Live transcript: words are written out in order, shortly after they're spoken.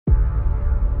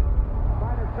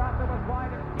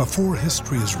Before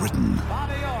history is written,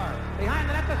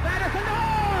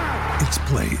 it's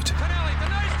played.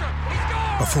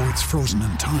 Before it's frozen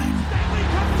in time,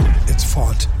 it's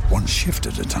fought one shift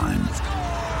at a time.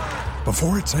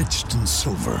 Before it's etched in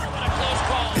silver,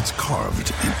 it's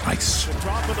carved in ice.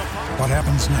 What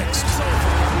happens next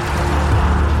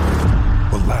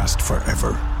will last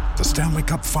forever. The Stanley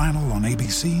Cup Final on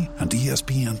ABC and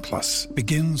ESPN Plus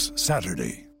begins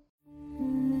Saturday.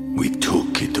 We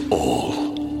took it all.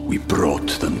 We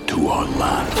brought them to our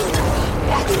land.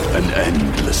 An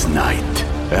endless night,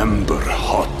 ember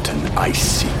hot and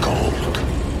icy cold.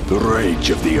 The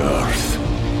rage of the earth.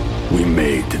 We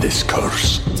made this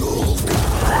curse.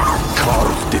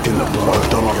 Carved it in the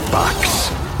blood on our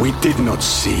backs. We did not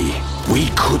see. We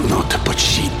could not, but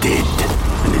she did.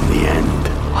 And in the end...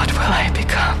 What will I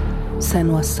become?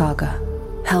 Senua's Saga.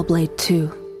 Hellblade 2.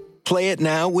 Play it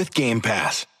now with Game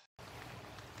Pass.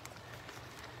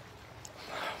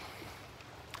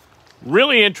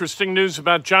 Really interesting news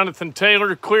about Jonathan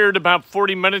Taylor, cleared about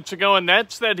 40 minutes ago, and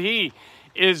that's that he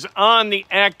is on the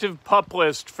active PUP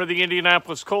list for the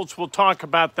Indianapolis Colts. We'll talk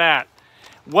about that.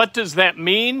 What does that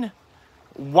mean?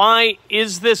 Why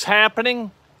is this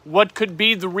happening? What could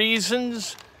be the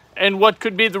reasons? And what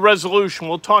could be the resolution?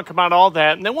 We'll talk about all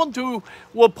that. And then we'll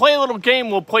play a little game.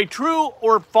 We'll play true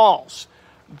or false,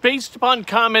 based upon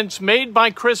comments made by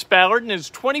Chris Ballard in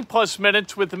his 20-plus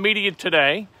minutes with the media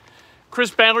today.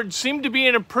 Chris Ballard seemed to be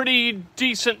in a pretty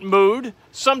decent mood.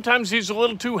 Sometimes he's a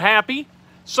little too happy.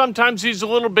 Sometimes he's a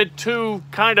little bit too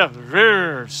kind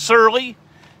of surly.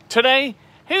 Today,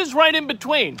 he was right in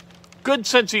between. Good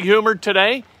sense of humor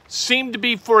today. Seemed to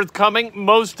be forthcoming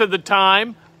most of the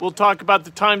time. We'll talk about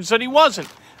the times that he wasn't.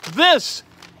 This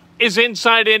is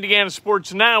Inside Indiana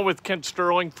Sports Now with Kent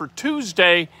Sterling for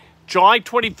Tuesday, July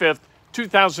 25th,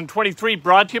 2023.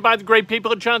 Brought to you by the great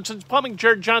people at Johnson's Plumbing.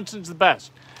 Jared Johnson's the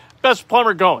best. Best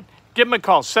plumber going. Give him a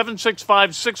call,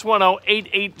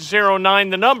 765-610-8809,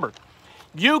 the number.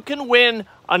 You can win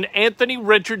an Anthony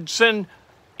Richardson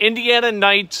Indiana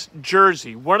Knights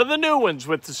jersey. One of the new ones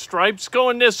with the stripes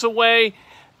going this way,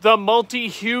 the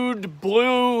multi-hued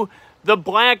blue, the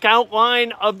black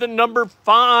outline of the number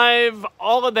 5,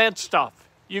 all of that stuff.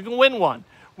 You can win one.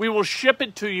 We will ship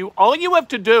it to you. All you have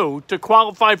to do to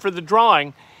qualify for the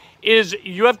drawing is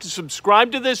you have to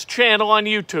subscribe to this channel on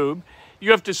YouTube. You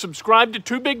have to subscribe to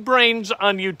Two Big Brains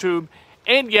on YouTube,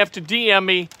 and you have to DM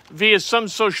me via some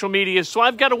social media. So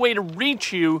I've got a way to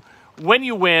reach you when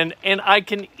you win, and I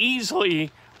can easily,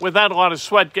 without a lot of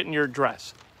sweat, get in your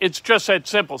address. It's just that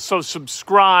simple. So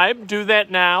subscribe. Do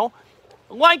that now.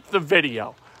 Like the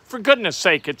video. For goodness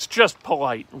sake, it's just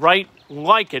polite, right?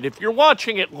 Like it. If you're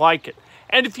watching it, like it.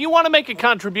 And if you want to make a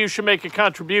contribution, make a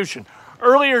contribution.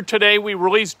 Earlier today, we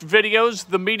released videos,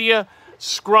 the media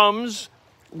scrums,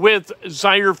 with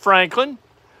Zaire Franklin,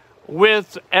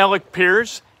 with Alec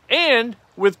Pierce, and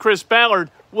with Chris Ballard.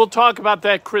 We'll talk about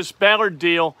that Chris Ballard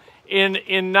deal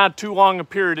in not too long a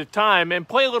period of time and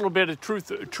play a little bit of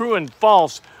true and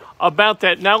false about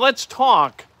that. Now let's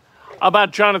talk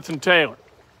about Jonathan Taylor.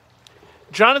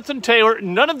 Jonathan Taylor,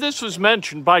 none of this was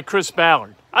mentioned by Chris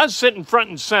Ballard. I was sitting front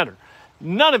and center.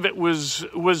 None of it was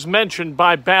mentioned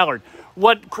by Ballard.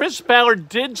 What Chris Ballard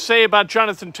did say about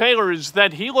Jonathan Taylor is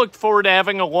that he looked forward to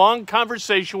having a long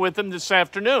conversation with him this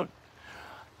afternoon.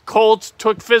 Colts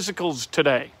took physicals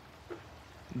today.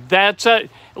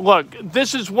 Look,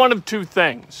 this is one of two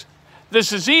things.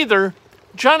 This is either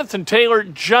Jonathan Taylor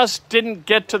just didn't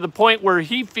get to the point where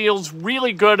he feels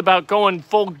really good about going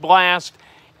full blast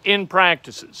in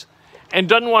practices and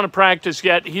doesn't want to practice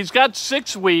yet. He's got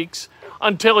 6 weeks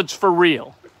until it's for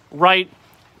real, right?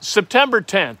 September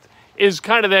 10th is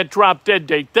kind of that drop-dead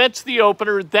date. That's the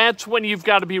opener. That's when you've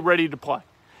got to be ready to play.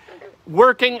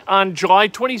 Working on July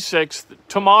 26th,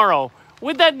 tomorrow,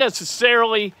 would that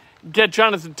necessarily get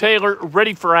Jonathan Taylor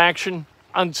ready for action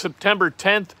on September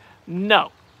 10th?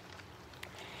 No.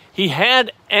 He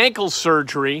had ankle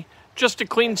surgery just to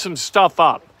clean some stuff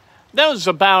up. That was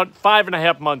about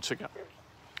 5.5 months ago.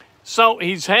 So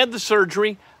he's had the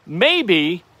surgery.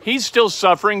 Maybe he's still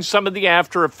suffering some of the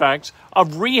after effects of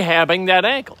rehabbing that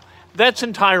ankle. That's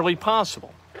entirely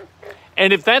possible.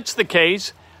 And if that's the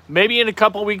case, maybe in a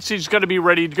couple of weeks he's going to be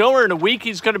ready to go, or in a week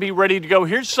he's going to be ready to go.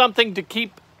 Here's something to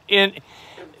keep in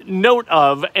note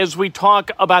of as we talk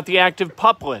about the active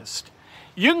PUP list.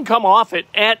 You can come off it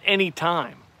at any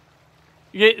time.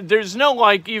 There's no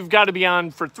you've got to be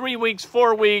on for 3 weeks,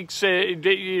 4 weeks,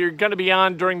 you're going to be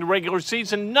on during the regular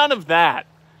season. None of that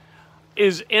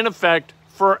is in effect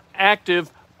for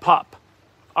active PUP.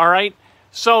 All right?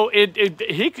 So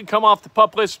he could come off the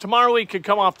PUP list tomorrow. He could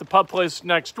come off the PUP list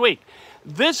next week.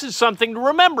 This is something to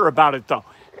remember about it, though.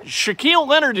 Shaquille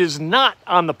Leonard is not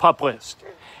on the PUP list.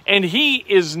 And he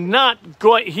is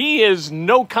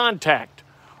no contact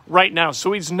right now.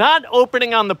 So he's not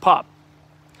opening on the PUP.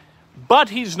 But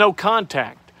he's no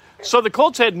contact. So the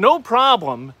Colts had no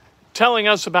problem telling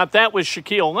us about that with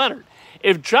Shaquille Leonard.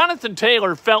 If Jonathan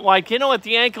Taylor felt like, at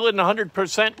the ankle isn't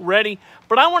 100% ready,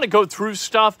 but I want to go through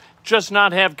stuff, just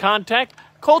not have contact,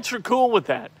 Colts are cool with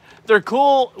that. They're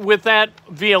cool with that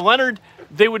via Leonard.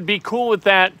 They would be cool with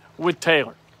that with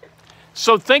Taylor.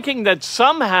 So thinking that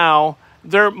somehow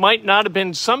there might not have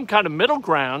been some kind of middle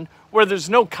ground where there's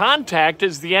no contact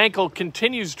as the ankle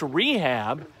continues to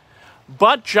rehab,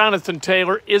 but Jonathan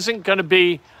Taylor isn't going to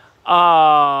be,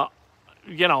 on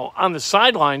the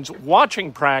sidelines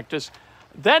watching practice,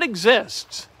 that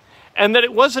exists. And that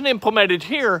it wasn't implemented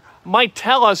here might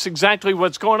tell us exactly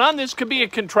what's going on. This could be a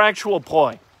contractual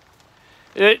ploy.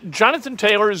 Jonathan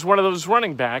Taylor is one of those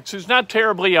running backs who's not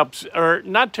terribly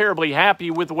happy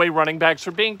with the way running backs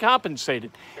are being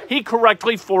compensated. He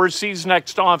correctly foresees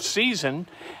next offseason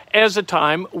as a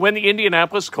time when the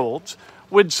Indianapolis Colts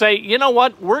would say, you know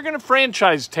what, we're going to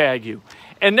franchise tag you.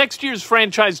 And next year's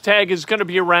franchise tag is going to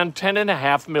be around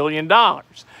 $10.5 million.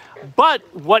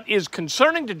 But what is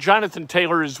concerning to Jonathan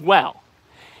Taylor as well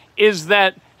is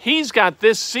that he's got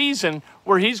this season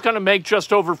where he's going to make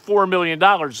just over $4 million,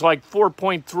 like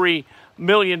 $4.3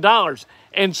 million.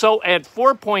 And so at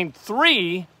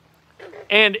 4.3,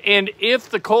 and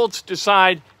if the Colts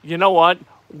decide, you know what,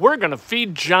 we're going to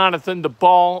feed Jonathan the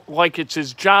ball like it's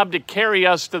his job to carry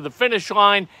us to the finish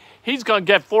line, he's going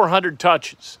to get 400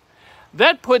 touches.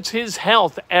 That puts his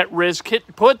health at risk.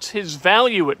 It puts his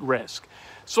value at risk.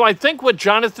 So I think what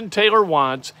Jonathan Taylor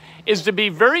wants is to be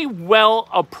very well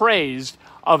appraised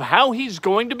of how he's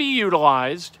going to be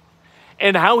utilized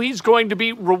and how he's going to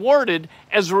be rewarded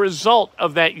as a result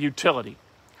of that utility.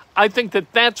 I think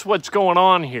that that's what's going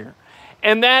on here.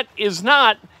 And that is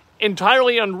not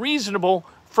entirely unreasonable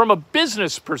from a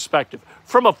business perspective.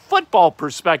 From a football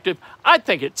perspective, I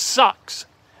think it sucks.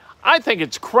 I think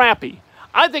it's crappy.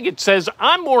 I think it says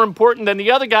I'm more important than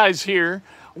the other guys here.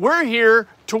 We're here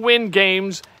to win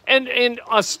games, and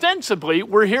ostensibly,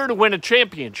 we're here to win a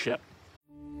championship.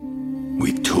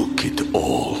 We took it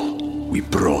all. We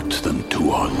brought them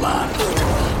to our land.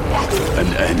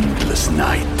 An endless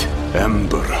night,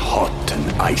 ember hot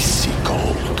and icy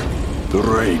cold. The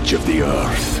rage of the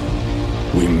earth.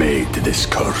 We made this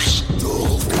curse.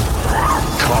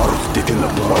 Carved it in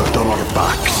the blood on our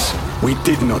backs. We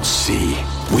did not see.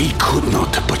 We could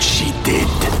not, but she did.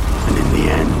 And in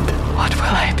the end... What will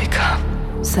I become?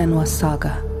 Senua's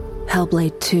Saga.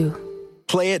 Hellblade 2.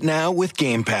 Play it now with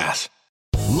Game Pass.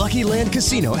 Lucky Land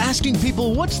Casino, asking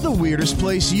people, what's the weirdest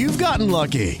place you've gotten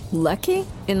lucky? Lucky?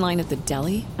 In line at the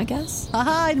deli, I guess?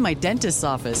 Aha, in my dentist's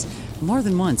office. More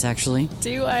than once, actually.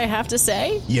 Do I have to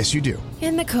say? Yes, you do.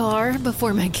 In the car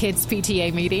before my kids'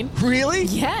 PTA meeting. Really?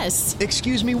 Yes.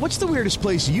 Excuse me, what's the weirdest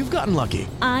place you've gotten lucky?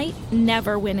 I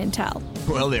never win and tell.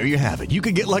 Well, there you have it. You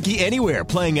can get lucky anywhere,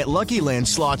 playing at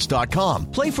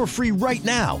LuckyLandSlots.com. Play for free right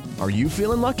now. Are you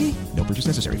feeling lucky? No purchase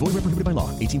necessary. Void where prohibited by law.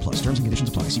 18+. Terms and conditions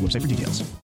apply. See website for details.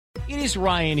 It is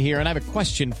Ryan here, and I have a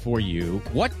question for you.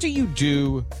 What do you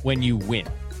do when you win?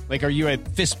 Like, are you a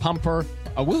fist pumper,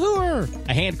 a woohooer,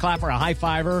 a hand clapper, a high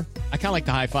fiver? I kind of like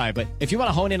the high five, but if you want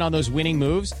to hone in on those winning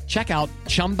moves, check out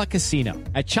Chumba Casino.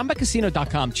 At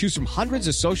ChumbaCasino.com, choose from hundreds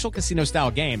of social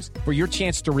casino-style games for your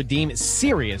chance to redeem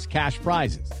serious cash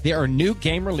prizes. There are new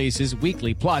game releases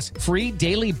weekly, plus free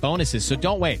daily bonuses, so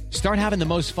don't wait. Start having the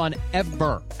most fun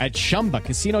ever at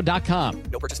ChumbaCasino.com.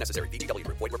 No purchase necessary. VGW.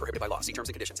 Void where prohibited by law. See terms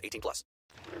and conditions. 18+.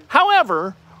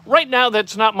 However, right now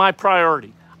that's not my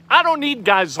priority. I don't need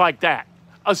guys like that.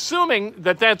 Assuming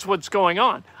that that's what's going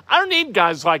on. I don't need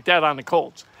guys like that on the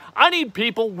Colts. I need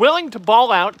people willing to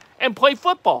ball out and play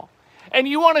football. And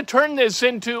you want to turn this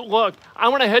into, look, I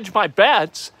want to hedge my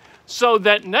bets so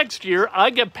that next year I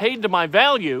get paid to my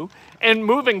value, and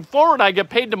moving forward I get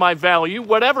paid to my value,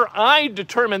 whatever I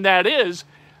determine that is,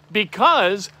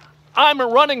 because I'm a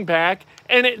running back,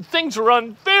 and things are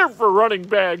unfair for running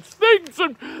backs.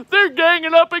 They're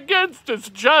ganging up against us.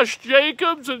 Josh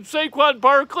Jacobs and Saquon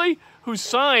Barkley, who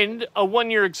signed a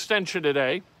one-year extension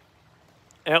today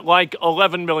at like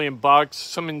 $11 million,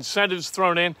 some incentives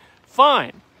thrown in,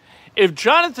 fine. If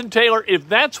Jonathan Taylor, if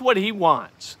that's what he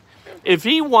wants, if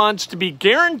he wants to be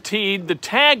guaranteed the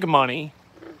tag money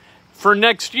for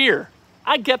next year,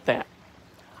 I get that.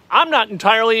 I'm not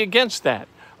entirely against that.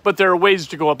 But there are ways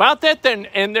to go about that,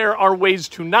 and there are ways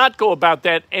to not go about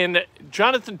that. And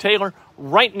Jonathan Taylor,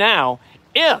 right now,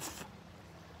 if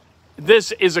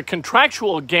this is a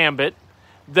contractual gambit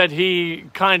that he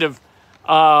kind of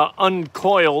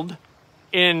uncoiled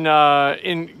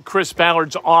in Chris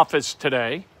Ballard's office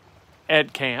today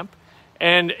at camp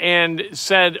and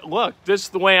said, look, this is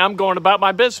the way I'm going about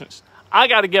my business. I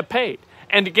got to get paid.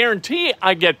 And to guarantee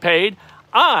I get paid,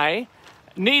 I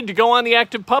need to go on the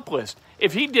active PUP list.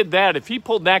 If he did that, if he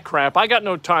pulled that crap, I got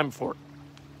no time for it.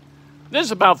 This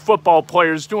is about football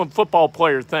players doing football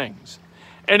player things.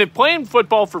 And if playing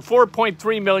football for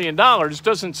 $4.3 million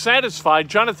doesn't satisfy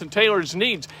Jonathan Taylor's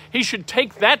needs, he should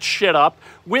take that shit up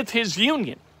with his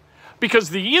union. Because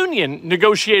the union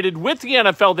negotiated with the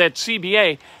NFL that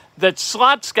CBA that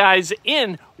slots guys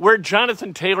in where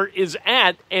Jonathan Taylor is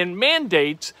at and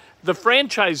mandates the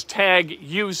franchise tag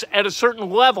use at a certain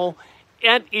level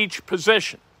at each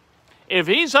position. If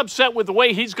he's upset with the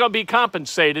way he's going to be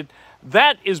compensated,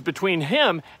 that is between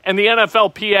him and the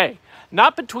NFLPA.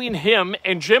 Not between him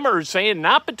and Jim Irsay, and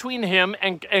not between him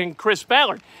and Chris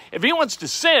Ballard. If he wants to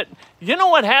sit, you know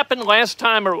what happened last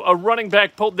time a running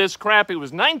back pulled this crap? It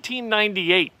was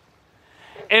 1998.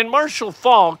 And Marshall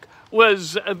Faulk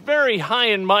was very high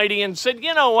and mighty and said,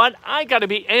 you know what, I got to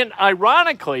be. And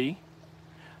ironically,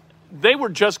 they were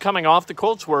just coming off, the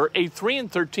Colts were, a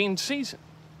 3-13 season.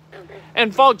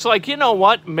 And Faulk's like, you know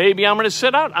what, maybe I'm going to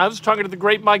sit out. I was talking to the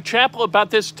great Mike Chappell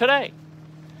about this today.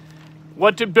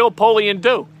 What did Bill Polian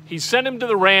do? He sent him to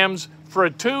the Rams for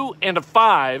a 2 and a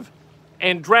 5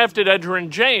 and drafted Edgerrin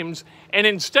James. And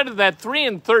instead of that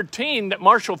 3-13 that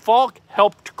Marshall Faulk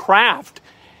helped craft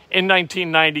in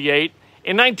 1998,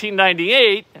 in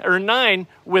 1998 or 9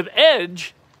 with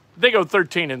Edge, they go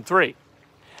 13-3.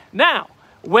 Now,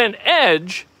 when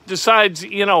Edge decides,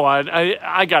 you know what,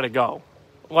 I got to go.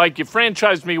 Like, you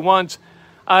franchised me once.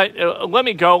 Let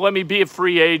me go. Let me be a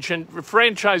free agent.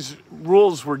 Franchise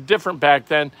rules were different back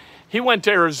then. He went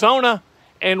to Arizona,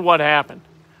 and what happened?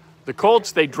 The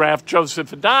Colts, they draft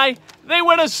Joseph Adai. They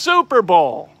win a Super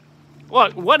Bowl.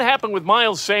 Look, what happened with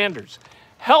Miles Sanders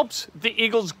helps the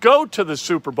Eagles go to the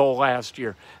Super Bowl last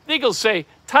year. The Eagles say,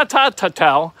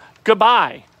 ta-ta-ta-tel,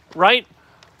 goodbye, right?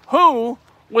 Who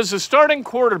was the starting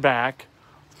quarterback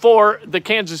for the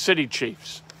Kansas City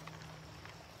Chiefs?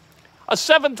 A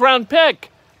 7th-round pick.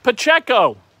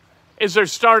 Pacheco is their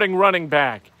starting running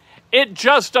back. It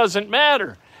just doesn't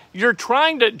matter.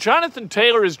 Jonathan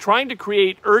Taylor is trying to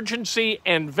create urgency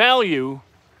and value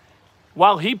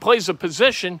while he plays a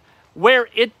position where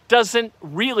it doesn't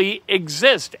really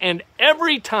exist. And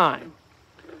every time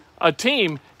a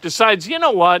team decides, you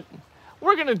know what,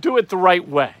 we're going to do it the right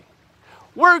way.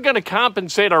 We're going to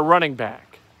compensate our running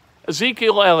back.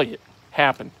 Ezekiel Elliott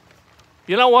happened.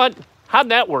 You know what? How'd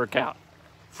that work out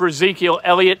for Ezekiel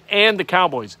Elliott and the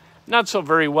Cowboys? Not so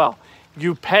very well.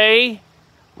 You pay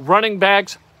running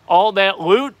backs all that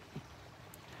loot,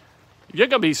 you're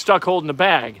going to be stuck holding the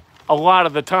bag a lot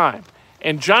of the time.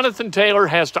 And Jonathan Taylor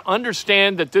has to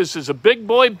understand that this is a big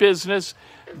boy business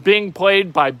being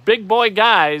played by big boy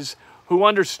guys who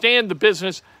understand the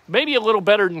business maybe a little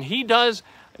better than he does,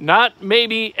 not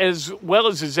maybe as well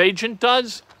as his agent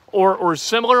does or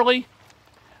similarly.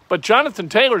 But Jonathan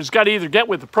Taylor's got to either get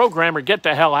with the program or get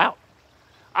the hell out.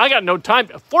 I got no time.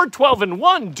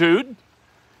 4-12-1, dude.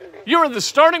 You're the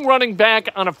starting running back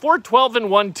on a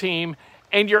 4-12-1 team,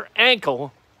 and your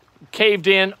ankle caved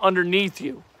in underneath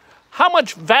you. How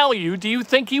much value do you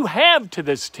think you have to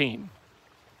this team?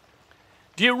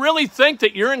 Do you really think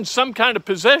that you're in some kind of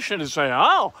position to say,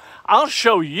 oh, I'll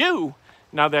show you?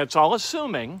 Now, that's all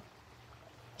assuming.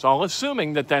 It's all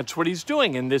assuming that that's what he's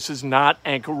doing, and this is not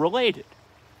ankle-related.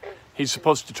 He's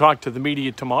supposed to talk to the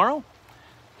media tomorrow.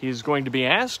 He's going to be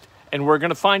asked, and we're going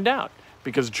to find out.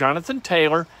 Because Jonathan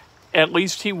Taylor, at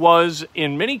least he was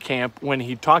in minicamp when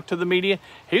he talked to the media,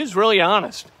 he was really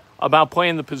honest about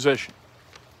playing the position.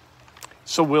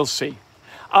 So we'll see.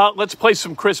 Let's play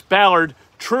some Chris Ballard,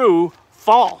 true,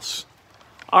 false.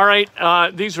 All right,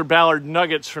 these are Ballard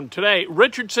nuggets from today.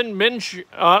 Richardson,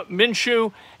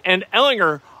 Minshew, and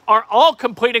Ellinger are all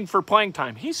completing for playing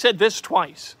time. He said this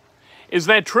twice. Is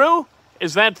that true?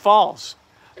 Is that false?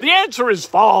 The answer is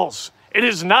false. It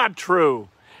is not true.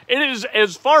 It is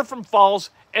as far from false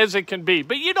as it can be.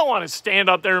 But you don't want to stand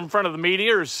up there in front of the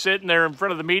media or sit in there in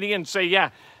front of the media and say,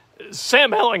 yeah,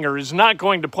 Sam Ellinger is not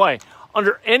going to play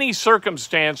under any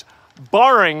circumstance,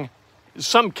 barring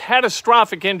some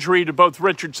catastrophic injury to both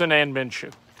Richardson and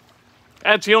Minshew.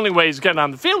 That's the only way he's getting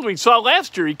on the field. We saw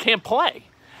last year he can't play.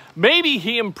 Maybe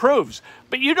he improves,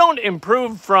 but you don't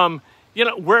improve from,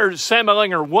 where Sam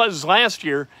Ellinger was last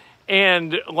year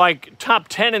and like top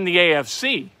 10 in the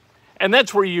AFC. And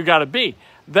that's where you got to be.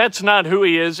 That's not who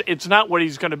he is. It's not what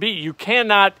he's going to be. You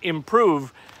cannot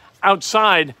improve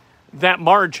outside that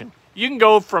margin. You can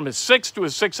go from a 6 to a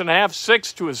 6.5,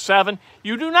 6 to a 7.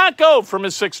 You do not go from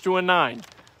a 6 to a 9.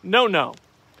 No.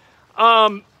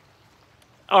 All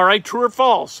right, true or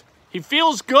false? He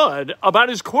feels good about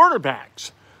his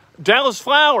quarterbacks. Dallas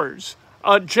Flowers,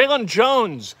 Jalen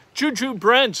Jones, Juju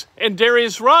Brents, and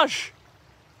Darius Rush.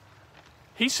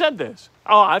 He said this.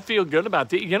 Oh, I feel good about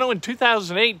that. You know, in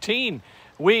 2018,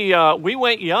 we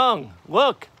went young.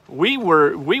 Look, we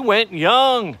went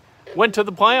young, went to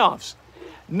the playoffs.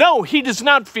 No, he does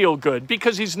not feel good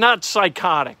because he's not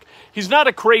psychotic. He's not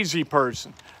a crazy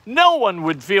person. No one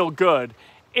would feel good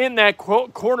in that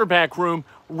quarterback room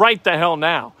right the hell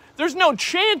now. There's no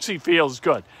chance he feels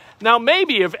good. Now,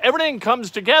 maybe if everything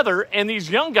comes together and these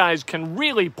young guys can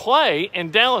really play,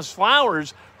 and Dallas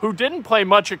Flowers, who didn't play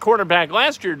much at quarterback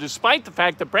last year, despite the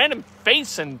fact that Brandon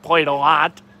Faison played a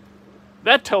lot,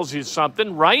 that tells you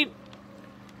something, right?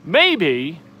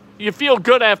 Maybe you feel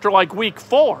good after like week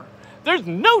 4. There's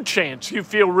no chance you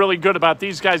feel really good about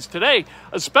these guys today,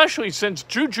 especially since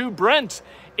Juju Brents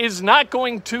is not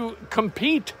going to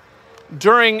compete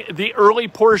during the early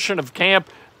portion of camp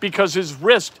because his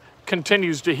wrist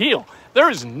continues to heal. There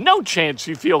is no chance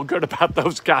you feel good about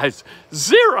those guys.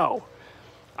 Zero.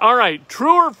 All right,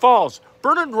 true or false?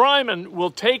 Bernard Ryman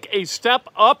will take a step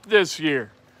up this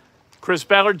year. Chris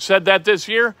Ballard said that this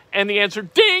year, and the answer,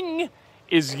 ding,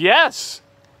 is yes.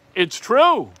 It's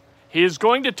true. He is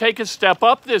going to take a step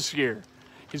up this year.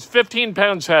 He's 15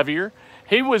 pounds heavier.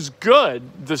 He was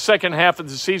good the second half of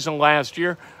the season last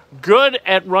year. Good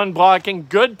at run blocking,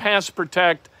 good pass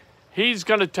protect. He's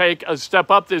going to take a step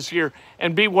up this year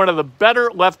and be one of the better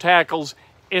left tackles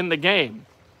in the game.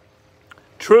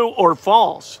 True or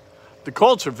false? The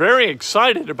Colts are very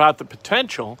excited about the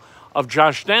potential of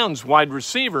Josh Downs, wide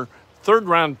receiver,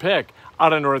 third-round pick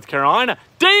out of North Carolina.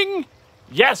 Ding!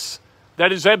 Yes,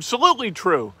 that is absolutely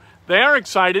true. They are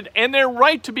excited, and they're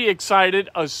right to be excited,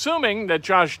 assuming that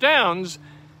Josh Downs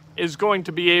is going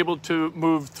to be able to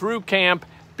move through camp,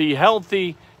 be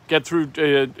healthy, get through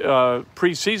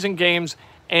preseason games,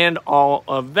 and all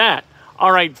of that.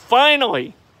 All right,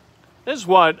 finally, this is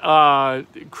what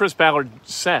Chris Ballard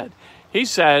said. He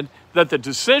said that the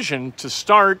decision to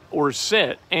start or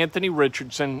sit Anthony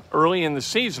Richardson early in the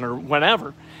season or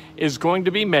whenever is going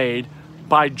to be made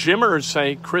by Jim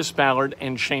Irsay, Chris Ballard,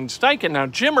 and Shane Steichen. Now,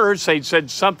 Jim Irsay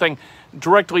said something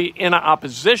directly in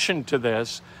opposition to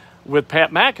this with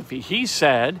Pat McAfee. He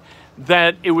said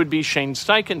that it would be Shane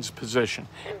Steichen's position.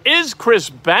 Is Chris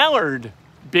Ballard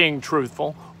being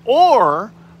truthful,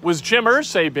 or was Jim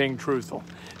Irsay being truthful?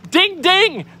 Ding,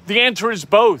 ding! The answer is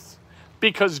both,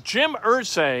 because Jim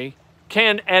Irsay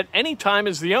can, at any time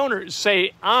as the owner,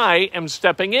 say, I am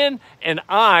stepping in and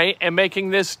I am making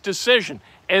this decision,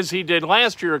 as he did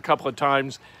last year a couple of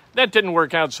times. That didn't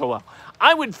work out so well.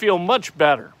 I would feel much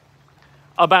better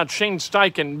about Shane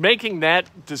Steichen making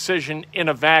that decision in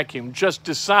a vacuum, just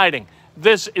deciding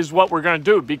this is what we're going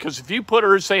to do. Because if you put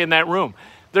Irsay in that room,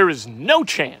 there is no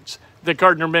chance that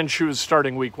Gardner Minshew is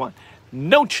starting week 1.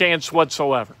 No chance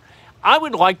whatsoever. I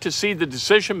would like to see the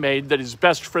decision made that is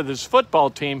best for this football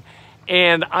team.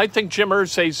 And I think Jim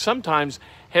Irsay sometimes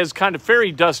has kind of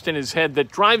fairy dust in his head that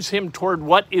drives him toward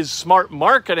what is smart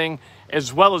marketing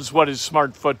as well as what is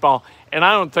smart football. And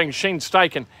I don't think Shane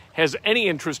Steichen has any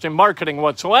interest in marketing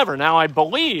whatsoever. Now, I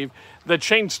believe that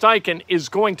Shane Steichen is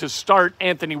going to start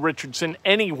Anthony Richardson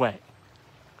anyway,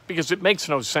 because it makes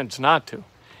no sense not to.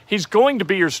 He's going to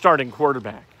be your starting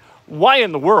quarterback. Why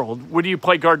in the world would you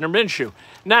play Gardner Minshew?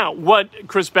 Now, what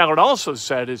Chris Ballard also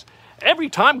said is, every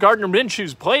time Gardner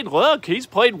Minshew's played, look, he's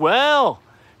played well.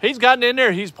 He's gotten in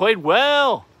there. He's played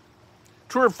well.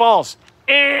 True or false?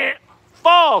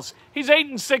 False. He's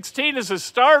 8-16 as a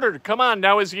starter. Come on.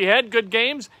 Now, has he had good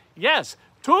games? Yes.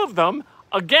 2 of them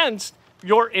against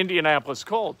your Indianapolis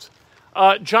Colts.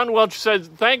 John Welch says,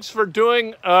 thanks for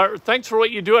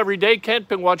what you do every day, Kent.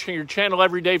 Been watching your channel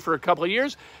every day for a couple of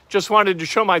years. Just wanted to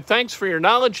show my thanks for your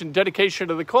knowledge and dedication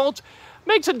to the Colts.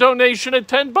 Makes a donation at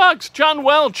 $10. John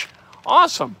Welch.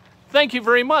 Awesome. Thank you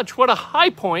very much. What a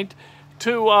high point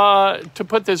to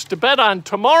put this to bed on.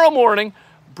 Tomorrow morning,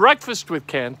 breakfast with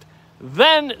Kent.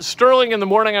 Then Sterling in the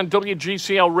morning on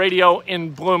WGCL Radio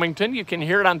in Bloomington. You can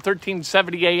hear it on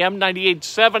 1370 AM,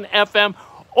 98.7 FM,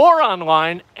 or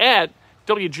online at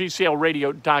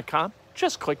WGCLradio.com.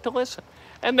 Just click to listen.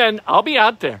 And then I'll be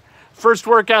out there. First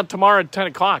workout tomorrow at 10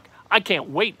 o'clock. I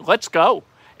can't wait. Let's go.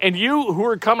 And you who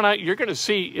are coming out, you're going to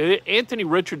see Anthony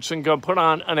Richardson going to put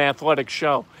on an athletic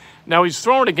show. Now, he's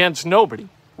throwing against nobody,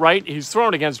 right? He's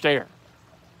throwing against air.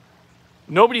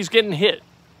 Nobody's getting hit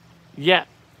yet.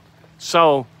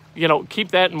 So, keep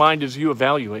that in mind as you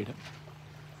evaluate him.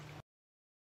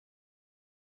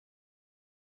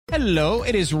 Hello,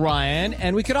 it is Ryan,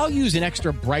 and we could all use an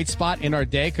extra bright spot in our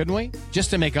day, couldn't we? Just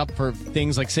to make up for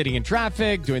things like sitting in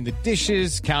traffic, doing the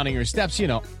dishes, counting your steps, you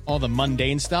know, all the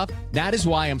mundane stuff. That is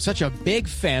why I'm such a big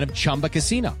fan of Chumba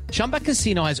Casino. Chumba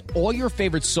Casino has all your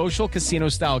favorite social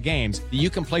casino-style games that you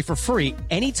can play for free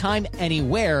anytime,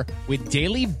 anywhere with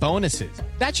daily bonuses.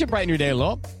 That should brighten your day a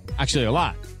little. Actually, a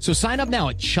lot. So sign up now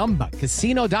at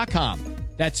ChumbaCasino.com.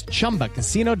 That's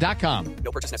ChumbaCasino.com.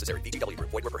 No purchase necessary. VGW Group.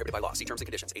 Void where prohibited by law. See terms and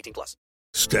conditions. 18+.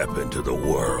 Step into the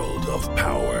world of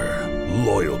power,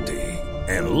 loyalty,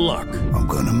 and luck. I'm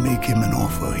gonna make him an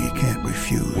offer he can't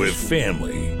refuse. With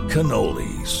family,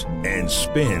 cannolis, and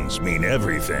spins mean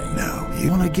everything. Now, you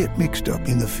wanna get mixed up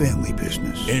in the family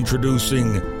business.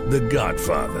 Introducing The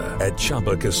Godfather at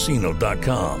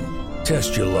ChumbaCasino.com.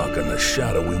 Test your luck in the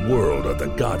shadowy world of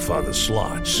The Godfather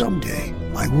slot. Someday,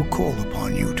 I will call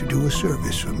upon you to do a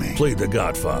service for me. Play The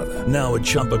Godfather, now at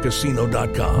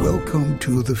ChumbaCasino.com. Welcome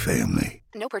to the family.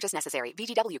 No purchase necessary.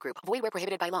 VGW Group. Void where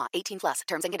prohibited by law. 18+.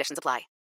 Terms and conditions apply.